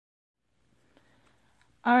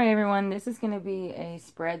All right, everyone. This is going to be a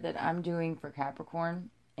spread that I'm doing for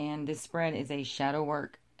Capricorn, and this spread is a shadow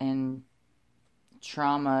work and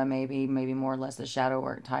trauma, maybe more or less a shadow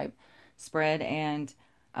work type spread. And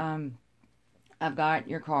um, I've got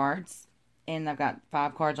your cards, and I've got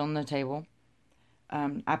 5 cards on the table.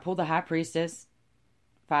 I pulled the High Priestess,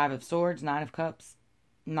 5 of Swords, 9 of Cups,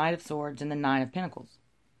 Knight of Swords, and the 9 of Pentacles.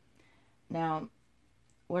 Now,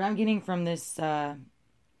 what I'm getting from this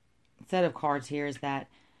set of cards here is that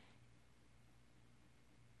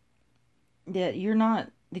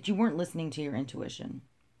you weren't listening to your intuition.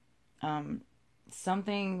 Um,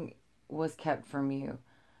 Something was kept from you.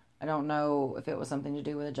 I don't know if it was something to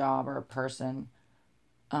do with a job or a person.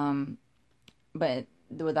 Um, but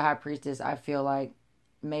with the High Priestess, I feel like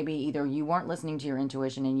maybe either you weren't listening to your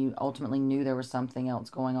intuition and you ultimately knew there was something else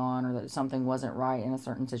going on, or that something wasn't right in a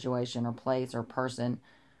certain situation or place or person,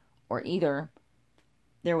 or either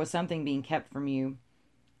there was something being kept from you,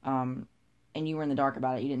 um, and you were in the dark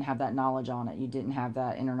about it. You didn't have that knowledge on it. You didn't have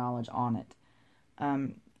that inner knowledge on it.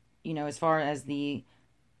 Um, as far as the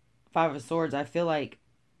 5 of Swords, I feel like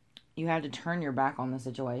you had to turn your back on the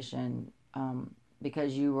situation,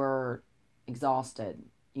 because you were exhausted,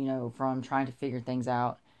 from trying to figure things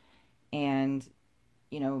out. And,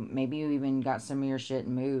 maybe you even got some of your shit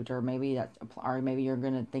moved, or maybe you're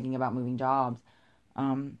going to thinking about moving jobs.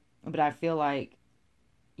 But I feel like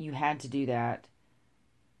you had to do that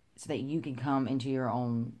so that you could come into your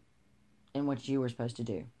own in what you were supposed to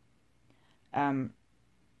do. Um,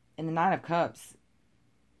 in the 9 of Cups,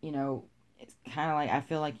 it's kind of like I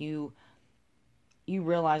feel like you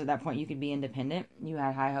realized at that point you could be independent. You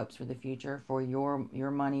had high hopes for the future, for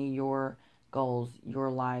your money, your goals, your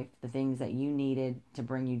life, the things that you needed to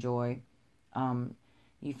bring you joy. Um,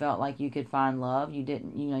 you felt like you could find love. You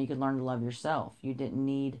could learn to love yourself. You didn't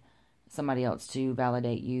need somebody else to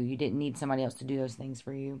validate you. You didn't need somebody else to do those things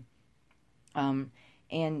for you. Um,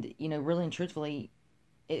 and really and truthfully,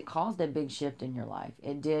 it caused a big shift in your life.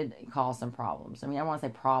 It did cause some problems. I mean, I don't want to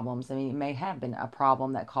say problems. I mean, it may have been a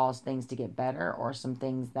problem that caused things to get better, or some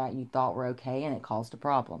things that you thought were okay and it caused a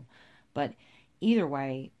problem. But either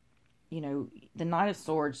way, the Knight of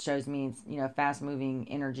Swords shows me it's, fast moving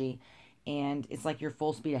energy, and it's like you're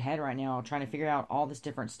full speed ahead right now trying to figure out all this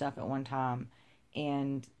different stuff at one time.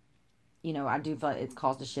 And, I do feel like it's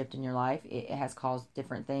caused a shift in your life. It has caused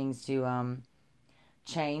different things to,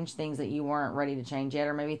 change, things that you weren't ready to change yet,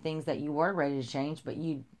 or maybe things that you were ready to change, but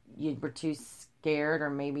you were too scared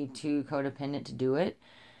or maybe too codependent to do it.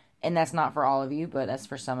 And that's not for all of you, but that's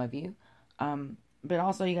for some of you. But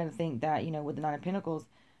also you got to think that, with the 9 of Pentacles,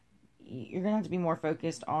 you're going to have to be more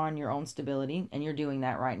focused on your own stability, and you're doing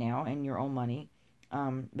that right now, and your own money.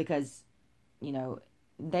 Because, you know,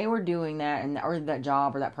 they were doing that, or that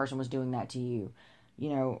job or that person was doing that to you. You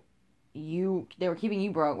know, they were keeping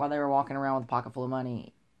you broke while they were walking around with a pocket full of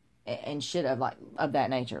money and shit of that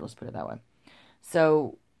nature. Let's put it that way.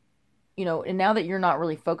 So, and now that you're not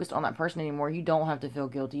really focused on that person anymore, you don't have to feel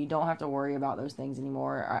guilty. You don't have to worry about those things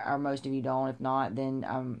anymore. Or most of you don't. If not, then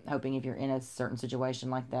I'm hoping if you're in a certain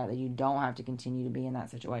situation like that you don't have to continue to be in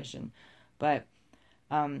that situation. But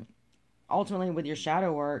um, ultimately, with your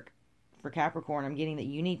shadow work for Capricorn, I'm getting that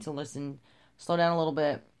you need to slow down a little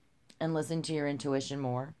bit, and listen to your intuition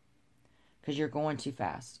more, because you're going too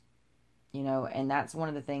fast. And that's one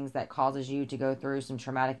of the things that causes you to go through some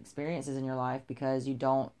traumatic experiences in your life, because you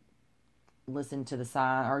don't listen to the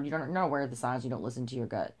sign, or you're not aware of the signs. You don't listen to your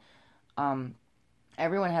gut. Um,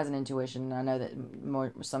 Everyone has an intuition. I know that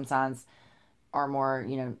some signs are more,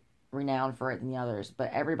 renowned for it than the others,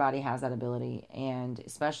 but everybody has that ability. And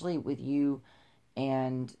especially with you,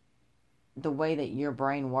 and the way that your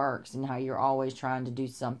brain works, and how you're always trying to do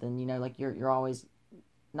something, like you're always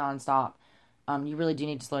nonstop. You really do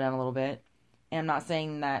need to slow down a little bit. And I'm not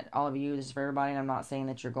saying that all of you, this is for everybody, and I'm not saying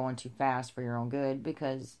that you're going too fast for your own good,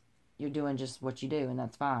 because you're doing just what you do, and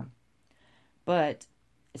that's fine. But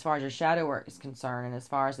as far as your shadow work is concerned, and as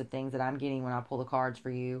far as the things that I'm getting when I pull the cards for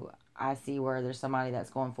you, I see where there's somebody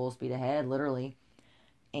that's going full speed ahead, literally,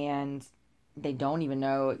 and they don't even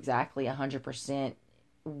know exactly 100%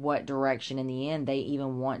 what direction in the end they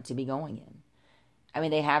even want to be going in. I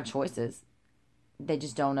mean, they have choices. They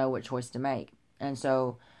just don't know what choice to make. And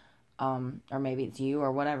so, or maybe it's you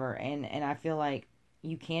or whatever. And I feel like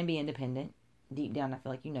you can be independent. Deep down, I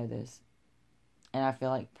feel like you know this. And I feel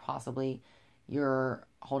like possibly you're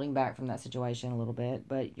holding back from that situation a little bit,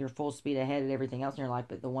 but you're full speed ahead at everything else in your life.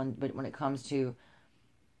 But when it comes to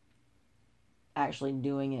actually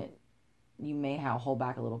doing it, you may hold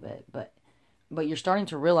back a little bit. But you're starting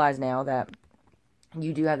to realize now that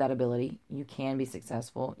You do have that ability. You can be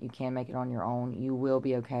successful. You can make it on your own. You will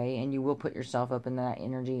be okay, and you will put yourself up in that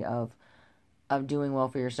energy of doing well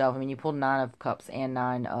for yourself. I mean, you pulled 9 of Cups and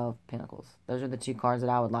 9 of Pentacles. Those are the 2 cards that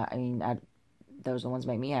I would like. I mean, those are the ones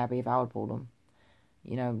that make me happy if I would pull them.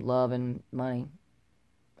 You know, love and money.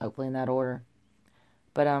 Hopefully in that order.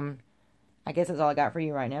 But I guess that's all I got for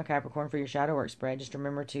you right now, Capricorn, for your shadow work spread. Just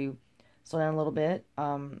remember to slow down a little bit.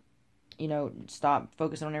 You know, stop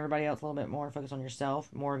focusing on everybody else a little bit more. Focus on yourself.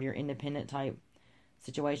 More of your independent type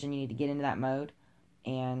situation. You need to get into that mode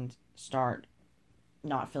and start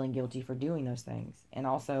not feeling guilty for doing those things. And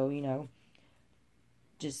also, you know,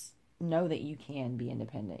 just know that you can be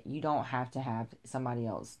independent. You don't have to have somebody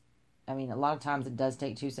else. I mean, a lot of times it does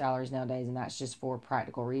take 2 salaries nowadays, and that's just for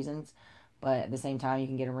practical reasons. But at the same time, you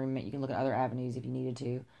can get a roommate. You can look at other avenues if you needed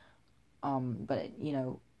to. But, you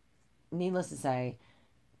know, needless to say,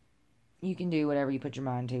 you can do whatever you put your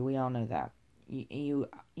mind to. We all know that. You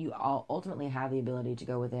all ultimately have the ability to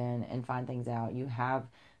go within and find things out. You have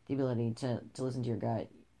the ability to listen to your gut.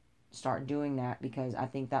 Start doing that, because I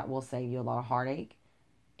think that will save you a lot of heartache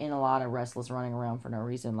and a lot of restless running around for no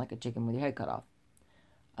reason, like a chicken with your head cut off.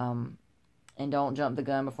 And don't jump the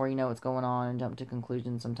gun before you know what's going on and jump to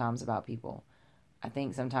conclusions sometimes about people. I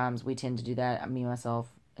think sometimes we tend to do that, me,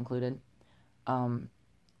 myself included.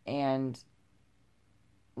 And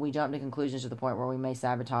we jump to conclusions to the point where we may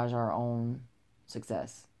sabotage our own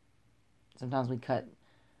success. Sometimes we cut,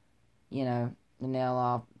 you know, the nail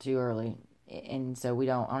off too early. And so I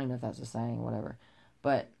don't even know if that's a saying, whatever.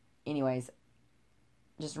 But anyways,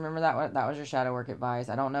 just remember that was your shadow work advice.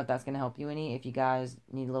 I don't know if that's going to help you any. If you guys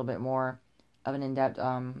need a little bit more of an in-depth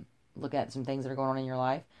look at some things that are going on in your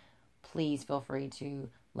life, please feel free to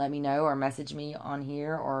let me know or message me on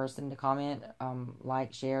here or send a comment,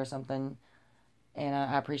 like, share something. And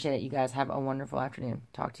I appreciate it. You guys have a wonderful afternoon.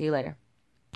 Talk to you later.